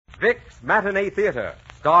Vicks Matinee Theater,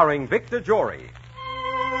 starring Victor Jory.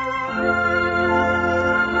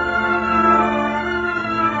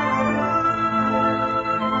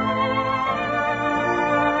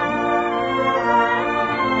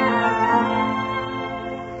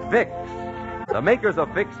 Vicks, the makers of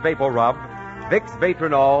Vicks Vapor Rub, Vicks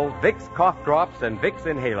Vatronol, Vicks Cough Drops, and Vicks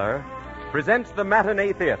Inhaler, presents the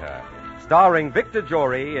Matinee Theater, starring Victor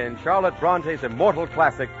Jory in Charlotte Bronte's immortal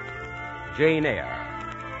classic, Jane Eyre.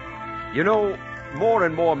 You know, more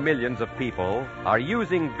and more millions of people are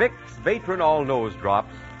using Vicks Vatronol nose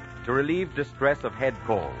drops to relieve distress of head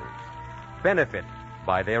colds. Benefit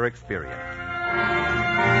by their experience.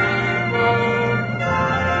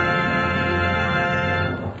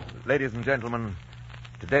 Ladies and gentlemen,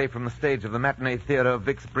 today from the stage of the Matinee Theater,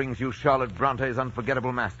 Vicks brings you Charlotte Bronte's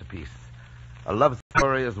unforgettable masterpiece. A love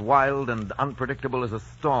story as wild and unpredictable as a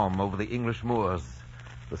storm over the English moors.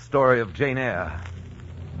 The story of Jane Eyre.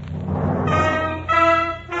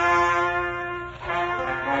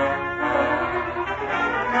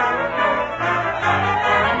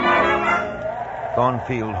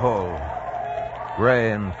 Thornfield Hall,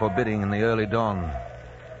 gray and forbidding in the early dawn.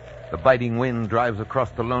 The biting wind drives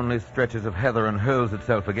across the lonely stretches of heather and hurls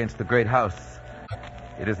itself against the great house.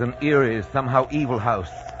 It is an eerie, somehow evil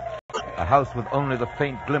house. A house with only the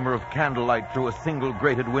faint glimmer of candlelight through a single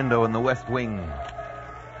grated window in the west wing.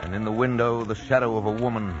 And in the window, the shadow of a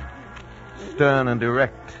woman, stern and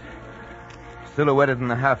erect, silhouetted in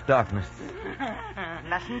the half-darkness.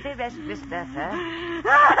 Mustn't be restless, Bertha.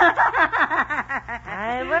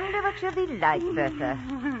 I wonder what you'll be like, Bertha.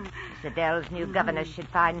 Miss Adele's new governess should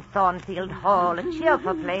find Thornfield Hall a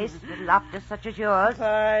cheerful place with laughter such as yours.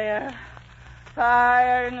 Fire.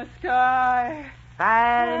 Fire in the sky.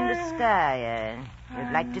 Fire in the sky, eh?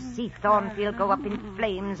 You'd like to see Thornfield go up in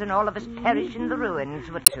flames and all of us perish in the ruins,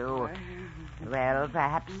 would you? Well,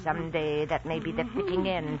 perhaps someday that may be the fitting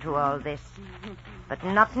end to all this. But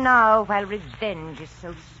not now, while revenge is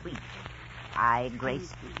so sweet. I,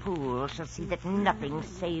 Grace Poole, shall see that nothing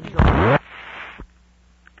saves your...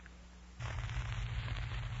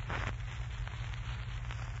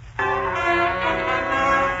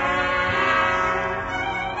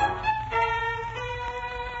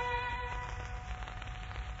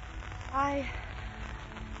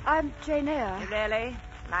 I'm Jane Eyre. Really?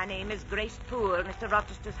 My name is Grace Poole, Mr.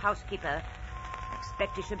 Rochester's housekeeper. I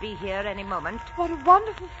expect you should be here any moment. What a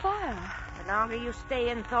wonderful fire. The longer you stay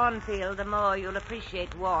in Thornfield, the more you'll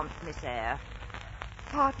appreciate warmth, Miss Eyre.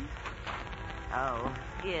 Pardon? Oh,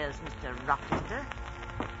 here's Mr. Rochester.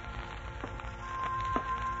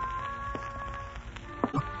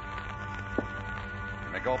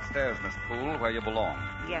 You may go upstairs, Miss Poole, where you belong.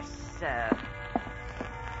 Yes, sir.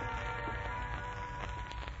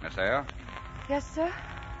 Miss Eyre, Yes, sir?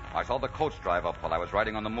 I saw the coach drive up while I was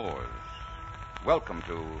riding on the moors. Welcome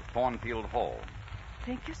to Thornfield Hall.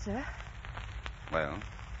 Thank you, sir. Well,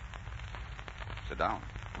 sit down.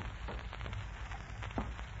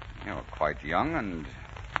 You're quite young, and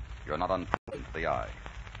you're not unpleasant to the eye.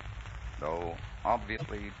 Though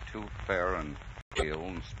obviously too fair and pale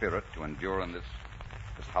in spirit to endure in this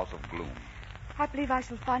house of gloom. I believe I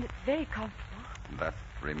shall find it very comfortable. That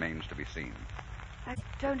remains to be seen. I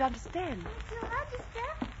don't understand. Mr.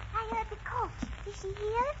 Rochester, I heard the coach. Is she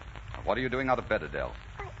here? What are you doing out of bed, Adele?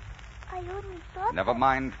 I only thought... Never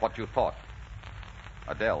mind what you thought.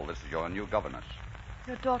 Adele, this is your new governess.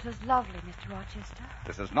 Your daughter's lovely, Mr. Rochester.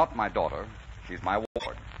 This is not my daughter. She's my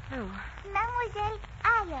ward. Oh. Mademoiselle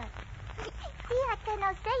Eyre. See, I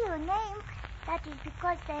cannot say your name. That is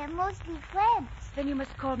because they are mostly friends. Then you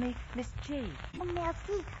must call me Miss Jane. Oh,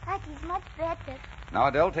 merci. That is much better. Now,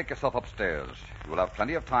 Adele, take yourself upstairs. You will have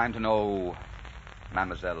plenty of time to know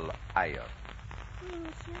Mademoiselle Eyre.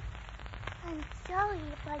 Monsieur, I'm sorry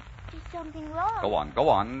if I did something wrong. Go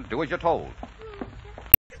on. Do as you're told.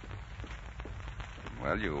 Monsieur.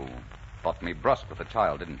 Well, you thought me brusque with the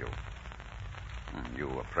child, didn't you? You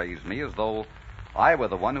appraised me as though I were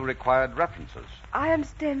the one who required references. I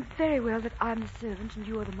understand very well that I'm the servant and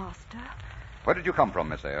you are the master. Where did you come from,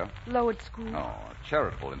 Miss Eyre? Lowered School. Oh, a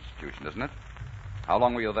charitable institution, isn't it? How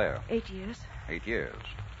long were you there? 8 years. 8 years.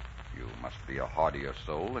 You must be a hardier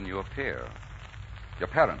soul than you appear. Your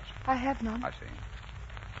parents? I have none. I see.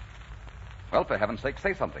 Well, for heaven's sake,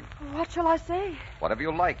 say something. What shall I say? Whatever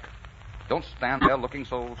you like. Don't stand there looking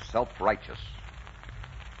so self-righteous.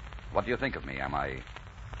 What do you think of me? Am I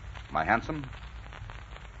handsome?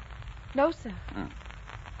 No, sir.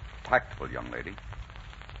 Tactful young lady.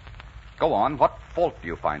 Go on. What fault do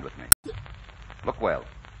you find with me? Look well.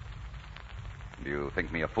 Do you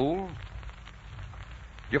think me a fool?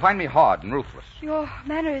 Do you find me hard and ruthless? Your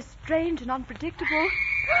manner is strange and unpredictable.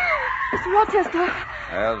 Mr. Rochester,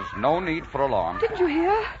 There's no need for alarm. didn't you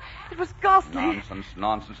hear? It was ghastly.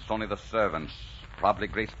 Nonsense. It's only the servants. Probably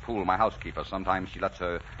Grace Poole, my housekeeper. Sometimes she lets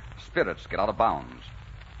her spirits get out of bounds.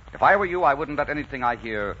 If I were you, I wouldn't let anything I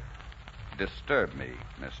hear disturb me,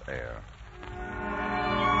 Miss Eyre.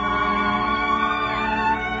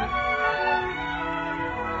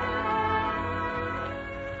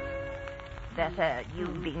 Bertha,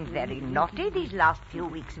 you've been very naughty these last few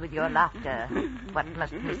weeks with your laughter. What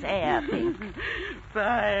must Miss Eyre think?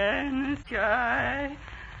 Fire in the sky.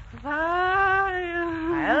 Fire.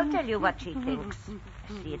 I'll tell you what she thinks.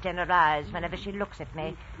 I see it in her eyes whenever she looks at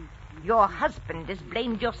me. Your husband has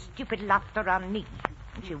blamed your stupid laughter on me.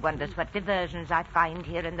 And she wonders what diversions I find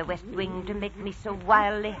here in the West Wing to make me so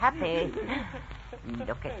wildly happy.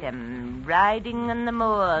 Look at them, riding on the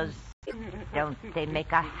moors. Don't they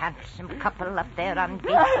make a handsome couple up there on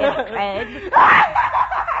Gatehead Crag?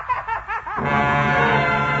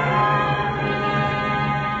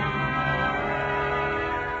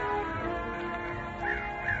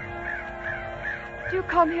 Do you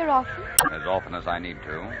come here often? As often as I need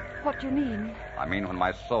to. What do you mean? I mean when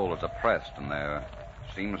my soul is oppressed and there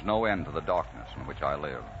seems no end to the darkness in which I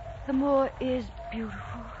live. The moor is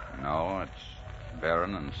beautiful. No, it's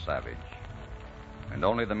barren and savage. And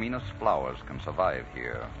only the meanest flowers can survive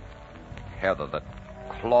here. Heather that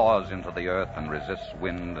claws into the earth and resists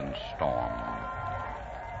wind and storm.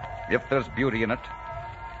 If there's beauty in it,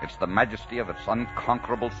 it's the majesty of its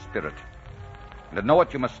unconquerable spirit. And to know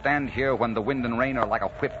it, you must stand here when the wind and rain are like a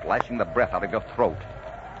whip lashing the breath out of your throat.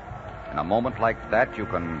 In a moment like that, you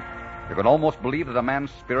can almost believe that a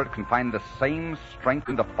man's spirit can find the same strength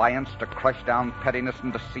and defiance to crush down pettiness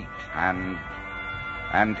and deceit and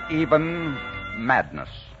even madness.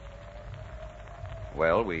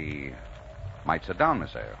 Well, we might sit down,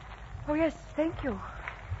 Miss Eyre. Oh, yes, thank you.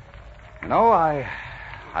 You know,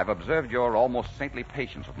 I've observed your almost saintly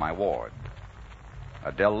patience with my ward.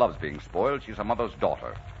 Adele loves being spoiled. She's her mother's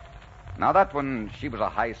daughter. Now, that when she was a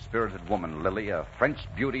high-spirited woman, Lily, a French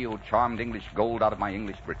beauty who charmed English gold out of my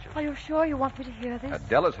English breeches. Are you sure you want me to hear this?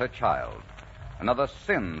 Adele is her child. Another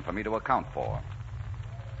sin for me to account for.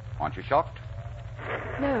 Aren't you shocked?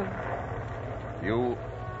 No. You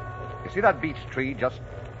see that beech tree just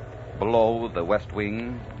below the West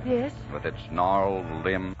Wing? Yes? With its gnarled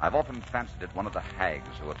limb? I've often fancied it one of the hags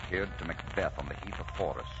who appeared to Macbeth on the heath of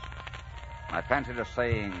Forres. I fancied her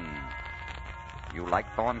saying, "You like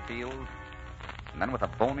Thornfield?" And then with a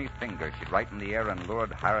bony finger, she'd write in the air in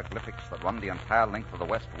lurid hieroglyphics that run the entire length of the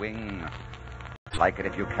West Wing. Like it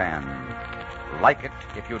if you can. Like it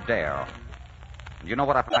if you dare. You know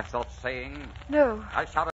what I found myself saying? No. I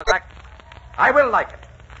shouted back, "I will like it.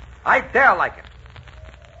 I dare like it."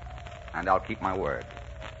 And I'll keep my word.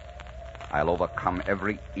 I'll overcome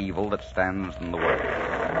every evil that stands in the way.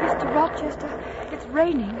 Mr. Rochester, it's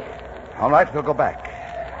raining. All right, we'll go back.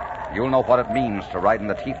 You'll know what it means to ride in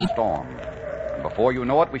the teeth of storm. And before you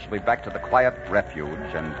know it, we shall be back to the quiet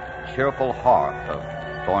refuge and cheerful hearth of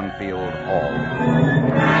Thornfield Hall.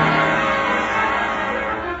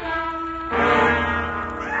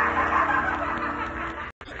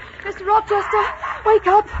 Mr. Rochester, wake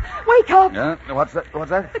up! Wake up! Yeah? What's that?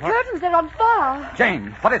 The curtains, they're on fire.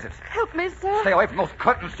 Jane, what is it? Help me, sir. Stay away from those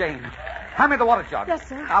curtains, Jane. Hand me the water jug. Yes,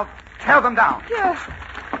 sir. I'll tear them down. Here.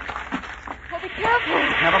 Oh, be careful.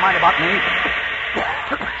 Never mind about me.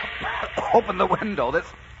 Open the window. This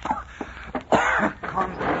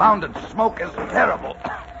confounded smoke is terrible.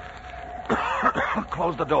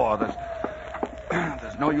 Close the door.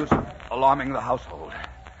 There's no use alarming the household.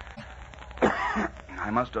 I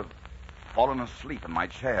must have fallen asleep in my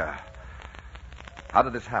chair. How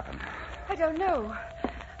did this happen? I don't know.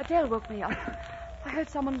 Adele woke me up. I heard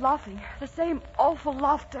someone laughing. The same awful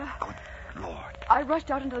laughter. Good Lord. I rushed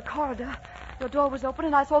out into the corridor. Your door was open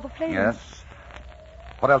and I saw the flames. Yes?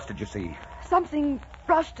 What else did you see? Something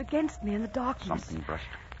brushed against me in the darkness. Something brushed.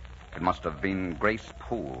 It must have been Grace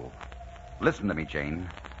Poole. Listen to me, Jane.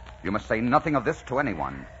 You must say nothing of this to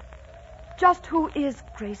anyone. Just who is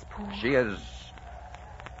Grace Poole? She is...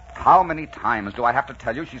 How many times do I have to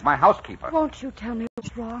tell you she's my housekeeper? Won't you tell me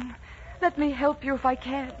what's wrong? Let me help you if I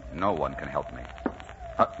can. No one can help me.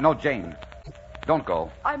 No, Jane. Don't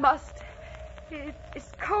go. I must.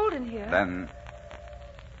 It's cold in here. Then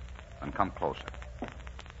come closer.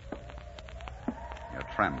 You're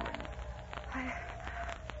trembling.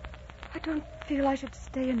 I don't feel I should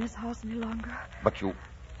stay in this house any longer. But you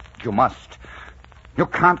must. You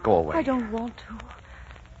can't go away. I don't want to.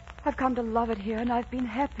 I've come to love it here, and I've been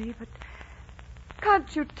happy, but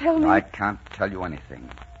can't you tell me... I can't tell you anything.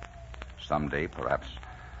 Someday, perhaps,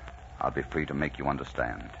 I'll be free to make you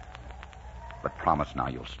understand. But promise now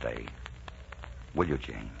you'll stay. Will you,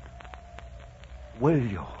 Jane? Will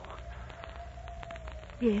you?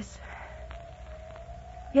 Yes.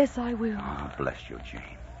 Yes, I will. Oh, bless you,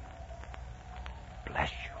 Jane.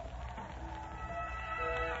 Bless you.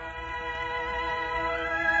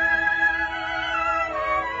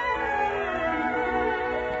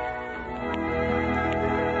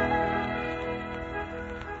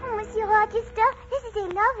 Monsieur Rochester, this is a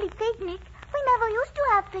lovely picnic. We never used to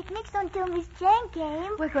have picnics until Miss Jane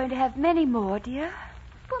came. We're going to have many more, dear.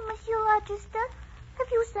 But, Monsieur Rochester,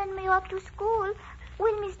 if you send me off to school,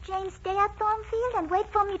 will Miss Jane stay at Thornfield and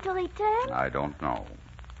wait for me to return? I don't know.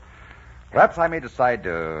 Perhaps I may decide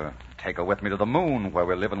to take her with me to the moon, where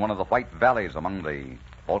we'll live in one of the white valleys among the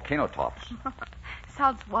volcano tops.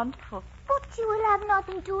 Sounds wonderful. But you will have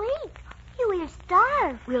nothing to eat. You will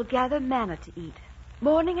starve. We'll gather manna to eat,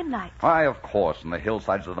 morning and night. Why, of course, and the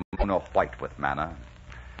hillsides of the moon are white with manna.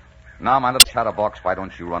 Now, my little chatterbox, why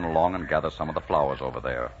don't you run along and gather some of the flowers over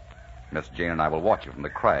there? Miss Jane and I will watch you from the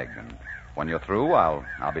crag, and when you're through, I'll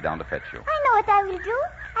be down to fetch you. I know what I will do.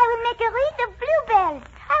 I will make a wreath of bluebells.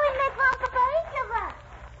 I will make one for each of us.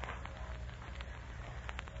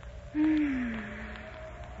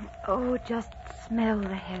 Oh, just smell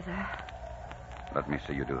the heather. Let me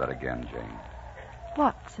see you do that again, Jane.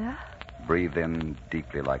 What, sir? Breathe in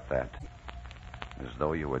deeply like that, as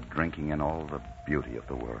though you were drinking in all the beauty of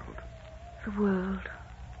the world. The world.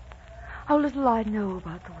 How little I know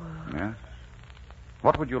about the world. Yes?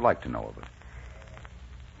 What would you like to know of it?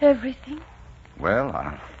 Everything. Well,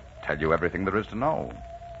 I'll tell you everything there is to know.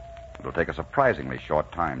 It'll take a surprisingly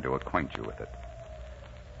short time to acquaint you with it.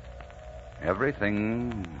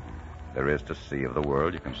 Everything there is to see of the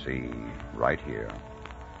world you can see right here.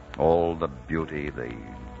 All the beauty, the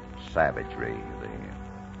savagery,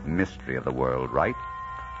 the mystery of the world right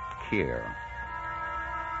here.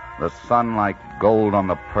 The sun like gold on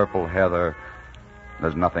the purple heather.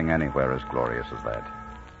 There's nothing anywhere as glorious as that.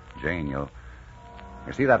 Jane, you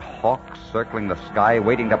see that hawk circling the sky,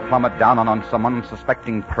 waiting to plummet down on some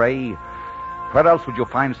unsuspecting prey? Where else would you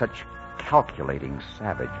find such calculating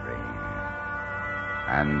savagery?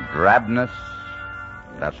 And drabness,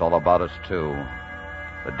 that's all about us, too.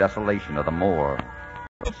 The desolation of the moor.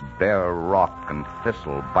 It's bare rock and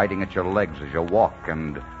thistle biting at your legs as you walk,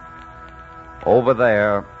 and over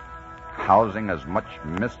there, housing as much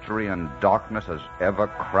mystery and darkness as ever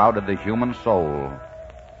crowded the human soul,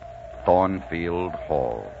 Thornfield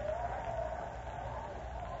Hall.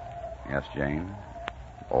 Yes, Jane,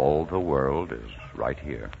 all the world is right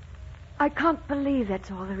here. I can't believe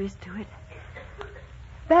that's all there is to it.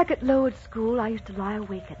 Back at Lowood School, I used to lie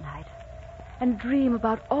awake at night and dream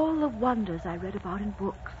about all the wonders I read about in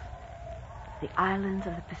books. The islands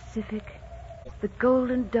of the Pacific, the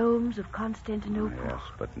golden domes of Constantinople. Yes,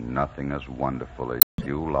 but nothing as wonderful as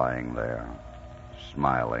you lying there,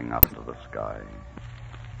 smiling up into the sky.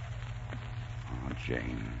 Oh,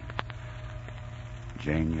 Jane.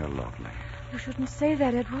 Jane, you're lovely. You shouldn't say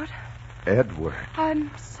that, Edward. Edward. I'm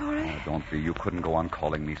sorry. Oh, don't be. You couldn't go on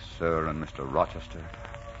calling me Sir and Mr. Rochester.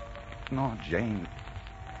 No, Jane.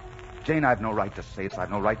 Jane, I've no right to say this. I've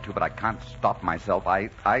no right to, but I can't stop myself. I...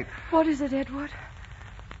 What is it, Edward?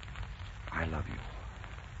 I love you.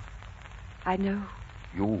 I know.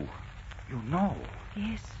 You know.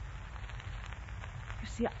 Yes. You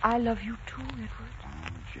see, I love you too, Edward. Oh,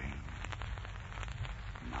 Jane.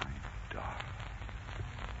 My darling.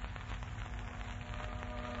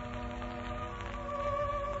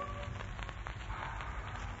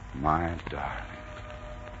 My darling.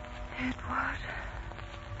 Edward.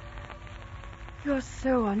 You're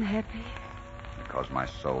so unhappy. Because my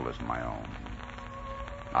soul is my own.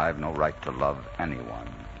 I've no right to love anyone.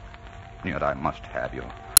 Yet I must have you.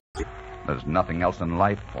 There's nothing else in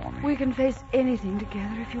life for me. We can face anything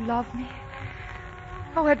together if you love me.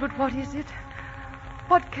 Oh, Edward, what is it?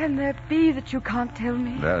 What can there be that you can't tell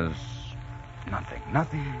me? There's nothing.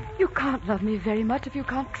 You can't love me very much if you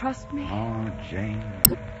can't trust me. Oh, Jane.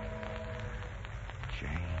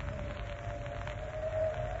 Jane.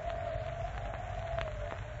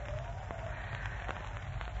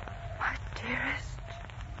 My dearest.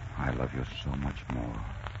 I love you so much more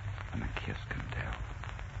than a kiss can tell.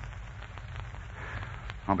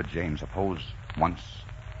 Oh, but Jane, suppose once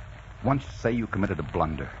say you committed a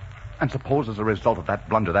blunder. And suppose as a result of that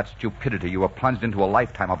blunder, that stupidity, you were plunged into a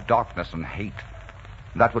lifetime of darkness and hate.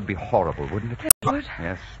 That would be horrible, wouldn't it? It would.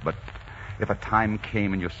 Yes, but if a time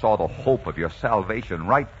came and you saw the hope of your salvation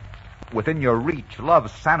right within your reach, love,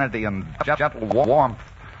 sanity, and gentle warmth,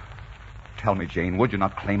 tell me, Jane, would you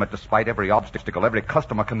not claim it despite every obstacle, every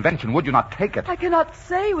custom or convention? Would you not take it? I cannot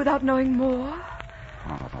say without knowing more.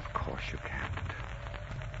 Oh, of course course you can't.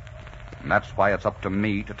 And that's why it's up to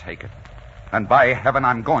me to take it. And by heaven,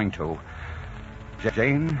 I'm going to.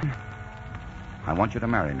 Jane, I want you to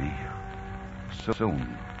marry me.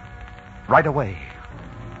 Soon. Right away.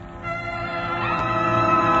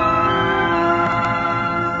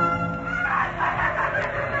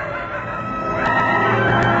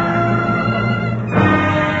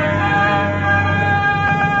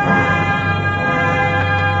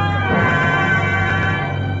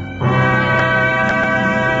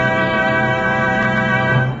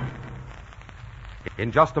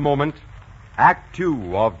 In just a moment, Act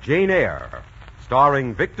 2 of Jane Eyre,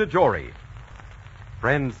 starring Victor Jory.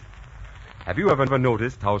 Friends, have you ever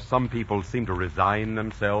noticed how some people seem to resign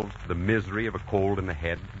themselves to the misery of a cold in the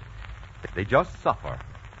head? They just suffer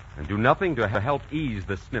and do nothing to help ease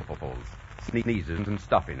the sniffles, sneezes, and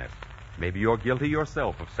stuffiness. Maybe you're guilty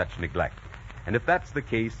yourself of such neglect. And if that's the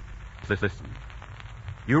case, listen.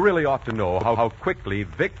 You really ought to know how quickly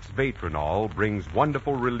Vicks Vatronol brings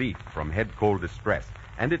wonderful relief from head cold distress.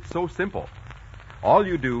 And it's so simple. All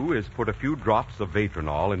you do is put a few drops of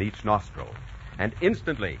Vatronol in each nostril, and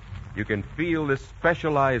instantly you can feel this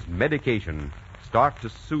specialized medication start to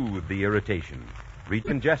soothe the irritation, reduce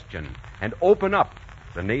congestion, and open up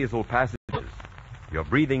the nasal passages. Your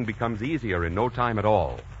breathing becomes easier in no time at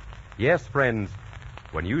all. Yes, friends,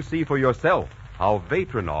 when you see for yourself how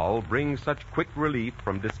Vatronol brings such quick relief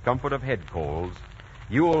from discomfort of head colds,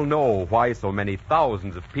 you will know why so many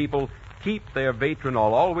thousands of people keep their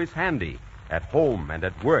Vatronol always handy, at home and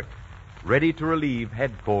at work, ready to relieve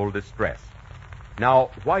head cold distress.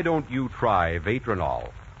 Now, why don't you try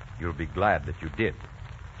Vatronol? You'll be glad that you did.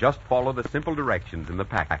 Just follow the simple directions in the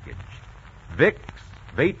package. Vicks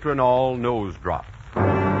Vatronol Nose Drops.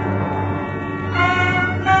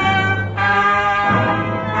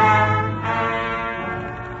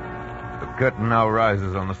 The curtain now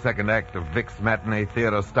rises on the second act of Vicks Matinee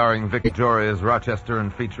Theater, starring Victor Jory as Rochester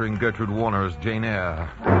and featuring Gertrude Warner as Jane Eyre.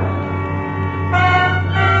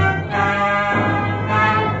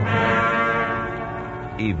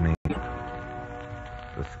 Evening.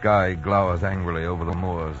 The sky glowers angrily over the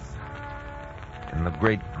moors. In the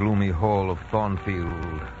great gloomy hall of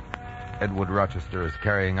Thornfield, Edward Rochester is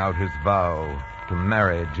carrying out his vow to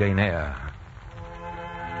marry Jane Eyre.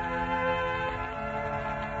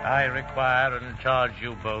 I require and charge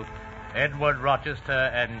you both, Edward Rochester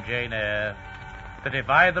and Jane Eyre, that if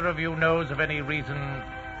either of you knows of any reason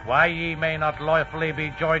why ye may not lawfully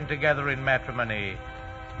be joined together in matrimony,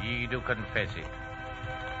 ye do confess it.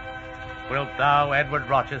 Wilt thou, Edward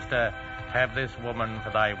Rochester, have this woman for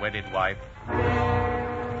thy wedded wife?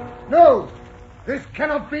 No! This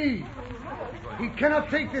cannot be! He cannot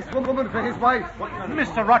take this woman for his wife.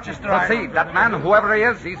 Mr. Rochester, Proceed. That man, whoever he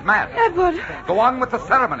is, he's mad. Edward! Go on with the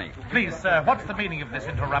ceremony. Please, sir, what's the meaning of this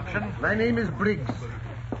interruption? My name is Briggs.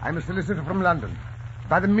 I'm a solicitor from London.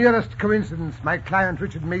 By the merest coincidence, my client,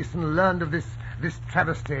 Richard Mason, learned of this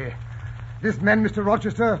travesty. This man, Mr.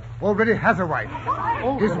 Rochester, already has a wife.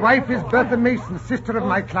 His wife is Bertha Mason, sister of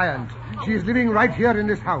my client. She is living right here in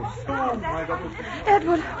this house.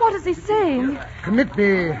 Edward, what is he saying? Commit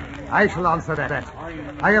me. I shall answer that.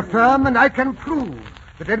 I affirm and I can prove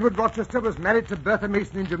that Edward Rochester was married to Bertha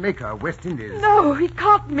Mason in Jamaica, West Indies. No, he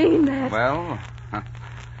can't mean that. Well,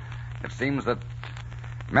 it seems that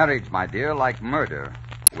marriage, my dear, like murder,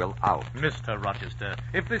 will out. Mr. Rochester,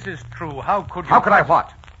 if this is true, how could you... How could I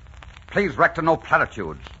what? Please, Rector, no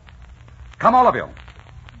platitudes. Come, all of you.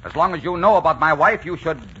 As long as you know about my wife, you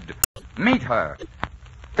should meet her.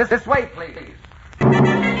 This way, please.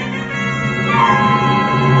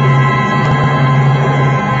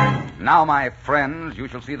 Now, my friends, you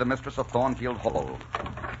shall see the mistress of Thornfield Hall.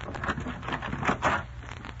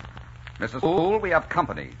 Mrs. Poole, we have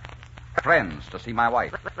company. Friends to see my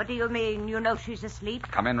wife. What do you mean? You know she's asleep?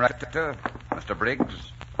 Come in, Rector. Mr.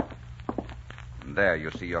 Briggs. There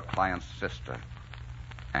you see your client's sister.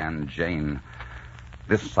 And Jane.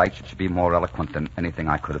 This sight should be more eloquent than anything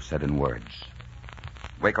I could have said in words.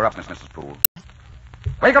 Wake her up, Mrs. Poole.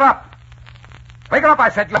 Wake her up! Wake her up, I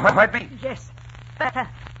said. You heard me? Yes. Better.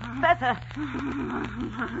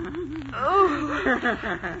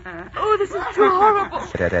 Oh, this is too horrible.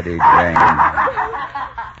 Steady, Jane.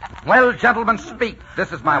 Well, gentlemen, speak.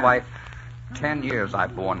 This is my wife. 10 years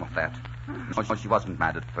I've borne with that. No, she wasn't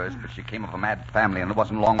mad at first, but she came of a mad family, and it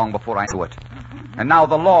wasn't long before I knew it. And now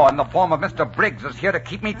the law, in the form of Mr. Briggs, is here to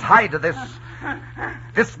keep me tied to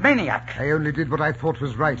this maniac. I only did what I thought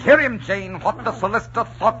was right. Hear him, Jane. What the solicitor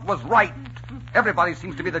thought was right. Everybody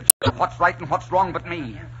seems to be the judge of what's right and what's wrong but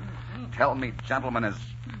me. Tell me, gentlemen,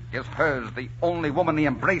 Is hers the only womanly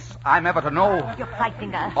embrace I'm ever to know? You're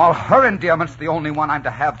frightening her. Or her endearments the only one I'm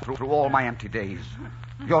to have through all my empty days?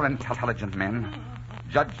 You're intelligent men.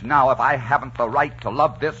 Judge now if I haven't the right to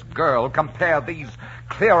love this girl. Compare these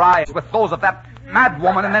clear eyes with those of that mad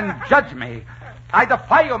woman, and then judge me. I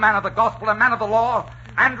defy you, man of the gospel and man of the law.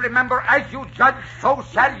 And remember, as you judge, so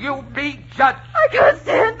shall you be judged. I can't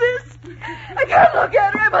stand this. I can't look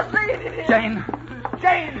at her. I must leave here. Jane!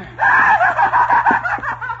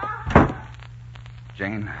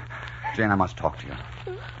 Jane, I must talk to you.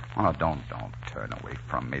 Oh, no, don't turn away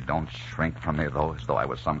from me. Don't shrink from me, though, as though I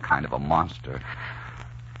was some kind of a monster.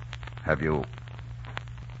 Have you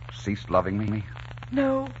ceased loving me?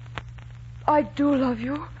 No. I do love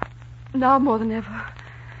you. Now more than ever.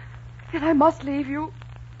 Yet I must leave you.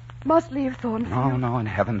 Must leave Thornfield. No, in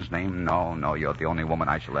heaven's name, no. You're the only woman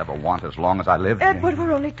I shall ever want as long as I live, Edward, Jane.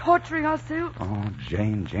 we're only torturing ourselves. Oh,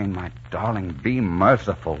 Jane, my darling, be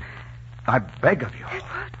merciful. I beg of you.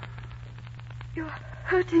 Edward, you're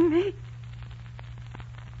hurting me.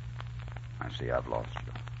 I see I've lost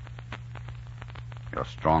you. You're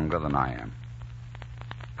stronger than I am.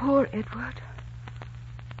 Poor Edward.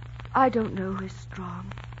 I don't know who's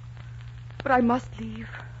strong. But I must leave.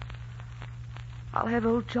 I'll have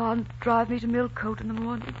old John drive me to Millcote in the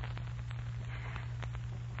morning.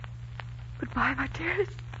 Goodbye, my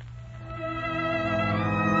dearest.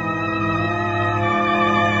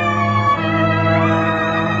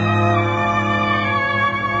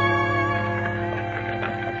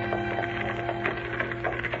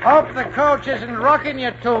 Hope the coach isn't rocking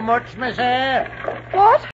you too much, Miss Eyre.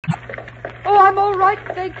 What? Oh, I'm all right,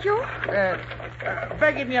 thank you.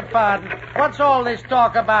 Begging your pardon, what's all this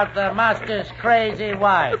talk about the master's crazy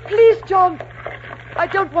wife? Please, John. I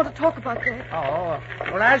don't want to talk about that. Oh,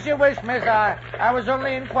 well, as you wish, miss. I was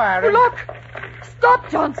only inquiring. Look! Stop,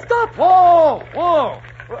 John, stop! Whoa!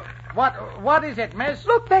 What is it, miss?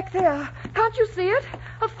 Look back there. Can't you see it?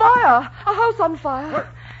 A fire. A house on fire. What?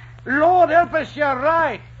 Lord help us, you're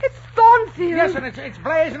right. It's Thornfield. Yes, and it's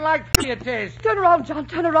blazing like it is. Turn around, John,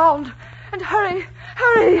 turn around. And hurry.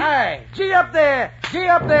 Hey, gee up there.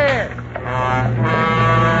 Adele.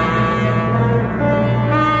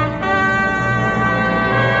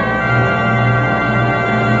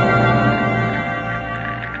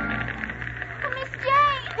 Miss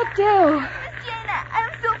Jane,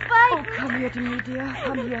 I'm so frightened. Oh, come here to me, dear.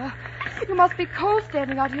 Come here. You must be cold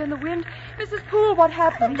standing out here in the wind. Mrs. Poole, what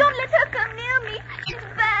happened? Don't let her come near me. It's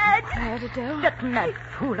bad. Bad, Adele. That mad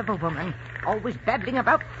fool of a woman. Always babbling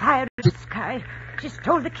about fire in the sky. She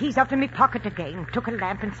stole the keys out of my pocket again, took a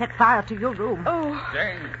lamp and set fire to your room. Oh.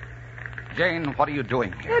 Jane, what are you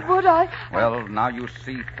doing here? Edward, Well, now you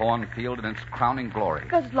see Thornfield in its crowning glory.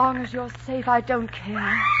 As long as you're safe, I don't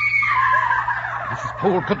care. Mrs.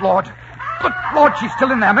 Poole, good Lord, she's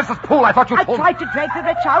still in there. Mrs. Poole, I thought you I told tried to drag the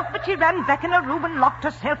wretch out, but she ran back in her room and locked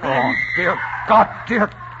herself in. Oh, dear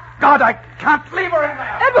God, I can't leave her in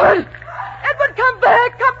there. Edward, come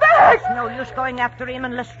back! It's no use going after him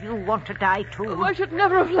unless you want to die, too. Oh, I should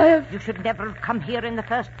never have left. You should never have come here in the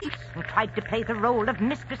first place and tried to play the role of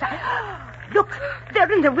mistress. Look,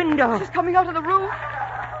 they're in the window. She's coming out of the room.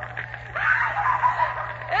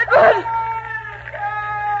 Edward!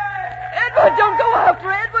 Edward, don't go after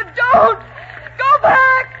her. Edward, don't! Go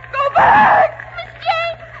back! Miss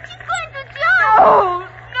Jane, she's going to jump.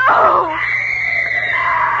 No!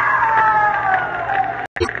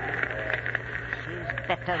 She's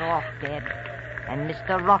better off dead. And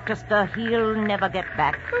Mr. Rochester, he'll never get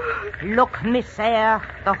back. Look, Miss Eyre,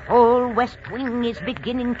 the whole West Wing is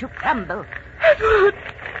beginning to crumble. Edward!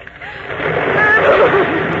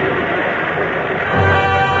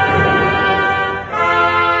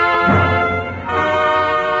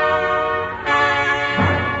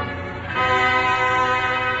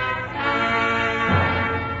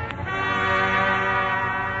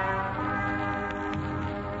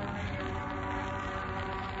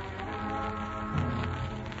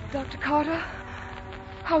 Dr. Carter,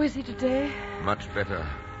 how is he today? Much better.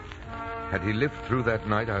 Had he lived through that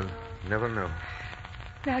night, I'll never know.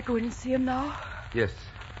 May I go in and see him now? Yes,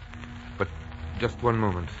 but just one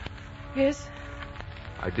moment. Yes?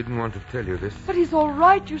 I didn't want to tell you this. But he's all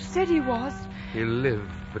right. You said he was. He'll live,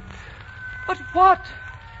 but... But what?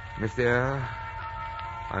 Miss Eyre,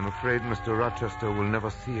 I'm afraid Mr. Rochester will never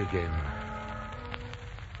see again.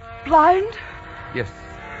 Blind? Yes.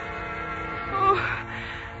 Oh.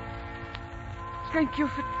 Thank you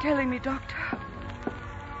for telling me, Doctor.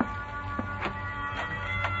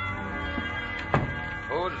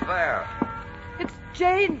 Who's there? It's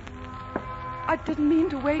Jane. I didn't mean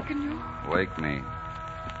to waken you. Wake me.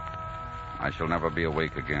 I shall never be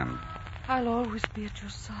awake again. I'll always be at your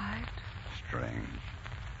side.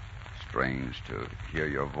 Strange to hear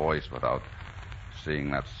your voice without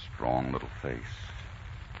seeing that strong little face.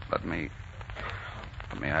 Let me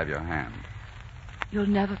have your hand. You'll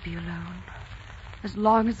never be alone. As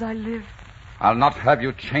long as I live. I'll not have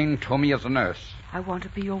you chained to me as a nurse. I want to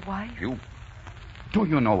be your wife. Do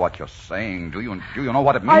you know what you're saying? Do you know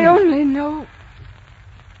what it means? I only know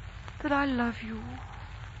that I love you.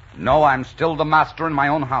 No, I'm still the master in my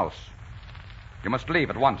own house. You must leave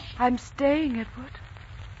at once. I'm staying, Edward.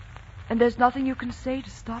 And there's nothing you can say to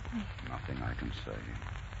stop me. Nothing I can say.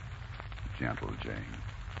 Gentle Jane.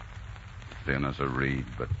 Thin as a reed,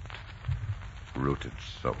 but rooted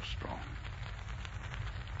so strong.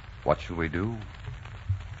 What shall we do?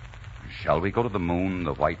 Shall we go to the moon,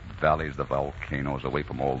 the white valleys, the volcanoes, away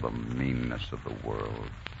from all the meanness of the world?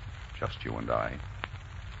 Just you and I.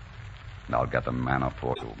 And I'll get the manna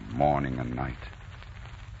for you morning and night.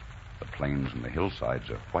 The plains and the hillsides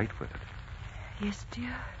are white with it. Yes,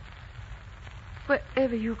 dear.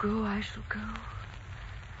 Wherever you go, I shall go.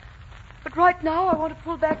 But right now, I want to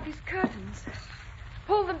pull back these curtains.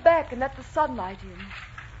 Pull them back and let the sunlight in.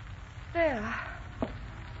 There.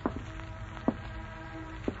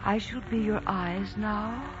 I shall be your eyes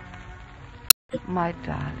now, my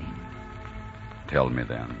darling. Tell me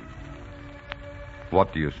then,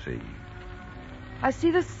 what do you see? I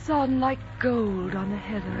see the sun like gold on the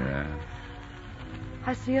heather. Yes.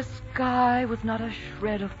 I see a sky with not a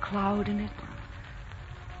shred of cloud in it.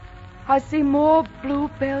 I see more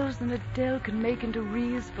bluebells than Adele can make into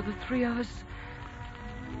wreaths for the three of us.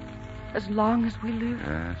 As long as we live.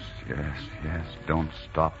 Yes. Don't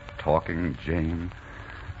stop talking, Jane.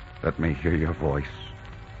 Let me hear your voice.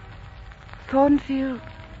 Thornfield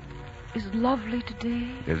is lovely today.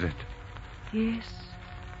 Is it? Yes.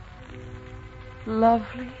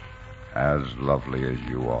 Lovely. As lovely as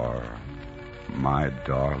you are, my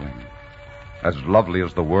darling. As lovely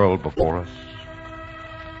as the world before us.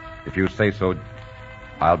 If you say so,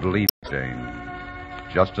 I'll believe, Jane.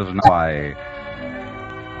 Just as now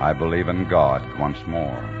I believe in God once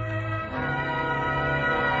more.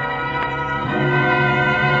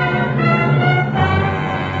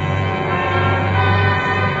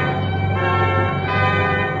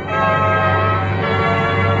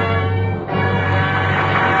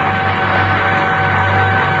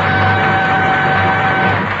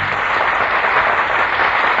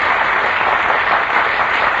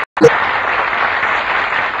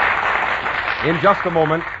 In just a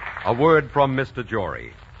moment, a word from Mr.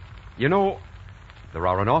 Jory. You know, there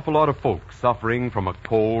are an awful lot of folks suffering from a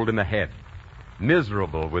cold in the head,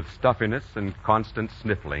 miserable with stuffiness and constant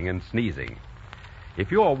sniffling and sneezing.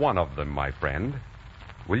 If you're one of them, my friend,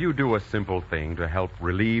 will you do a simple thing to help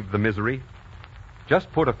relieve the misery?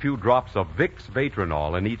 Just put a few drops of Vicks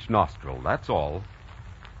Vatronol in each nostril, that's all.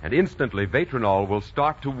 And instantly Vatronol will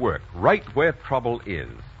start to work right where trouble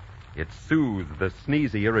is. It soothes the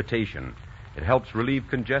sneezy irritation. It helps relieve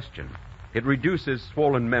congestion. It reduces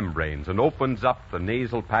swollen membranes and opens up the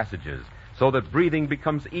nasal passages so that breathing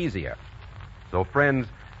becomes easier. So, friends,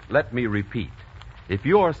 let me repeat. If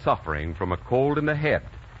you're suffering from a cold in the head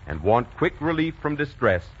and want quick relief from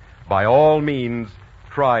distress, by all means,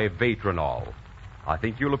 try Vatronol. I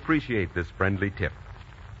think you'll appreciate this friendly tip.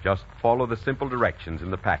 Just follow the simple directions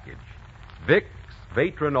in the package. Vicks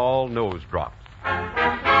Vatronol Nose Drops.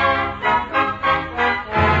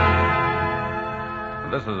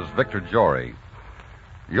 This is Victor Jory.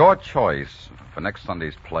 Your choice for next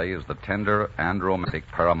Sunday's play is the tender and romantic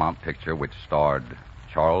Paramount picture which starred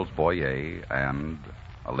Charles Boyer and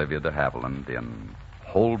Olivia de Havilland in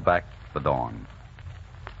Hold Back the Dawn.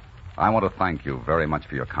 I want to thank you very much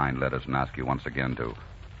for your kind letters and ask you once again to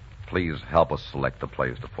please help us select the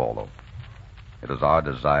plays to follow. It is our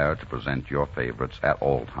desire to present your favorites at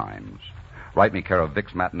all times. Write me care of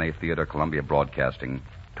Vicks Matinee Theater, Columbia Broadcasting,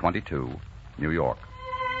 22, New York.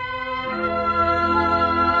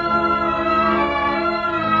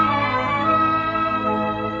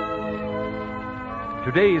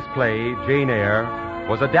 Today's play, Jane Eyre,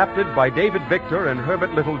 was adapted by David Victor and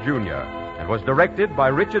Herbert Little, Jr., and was directed by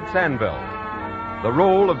Richard Sanville. The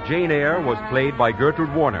role of Jane Eyre was played by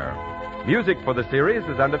Gertrude Warner. Music for the series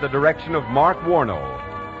is under the direction of Mark Warnow.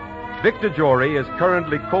 Victor Jory is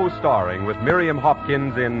currently co-starring with Miriam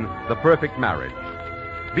Hopkins in The Perfect Marriage.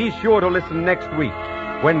 Be sure to listen next week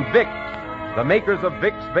when Vicks, the makers of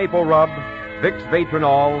Vicks Vapor Rub, Vicks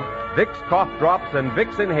Vatronol, Vicks Cough Drops, and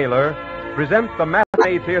Vicks Inhaler, present the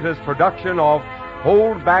Matinee Theater's production of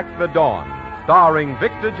Hold Back the Dawn, starring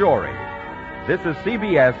Victor Jory. This is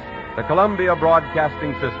CBS, the Columbia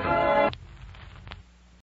Broadcasting System.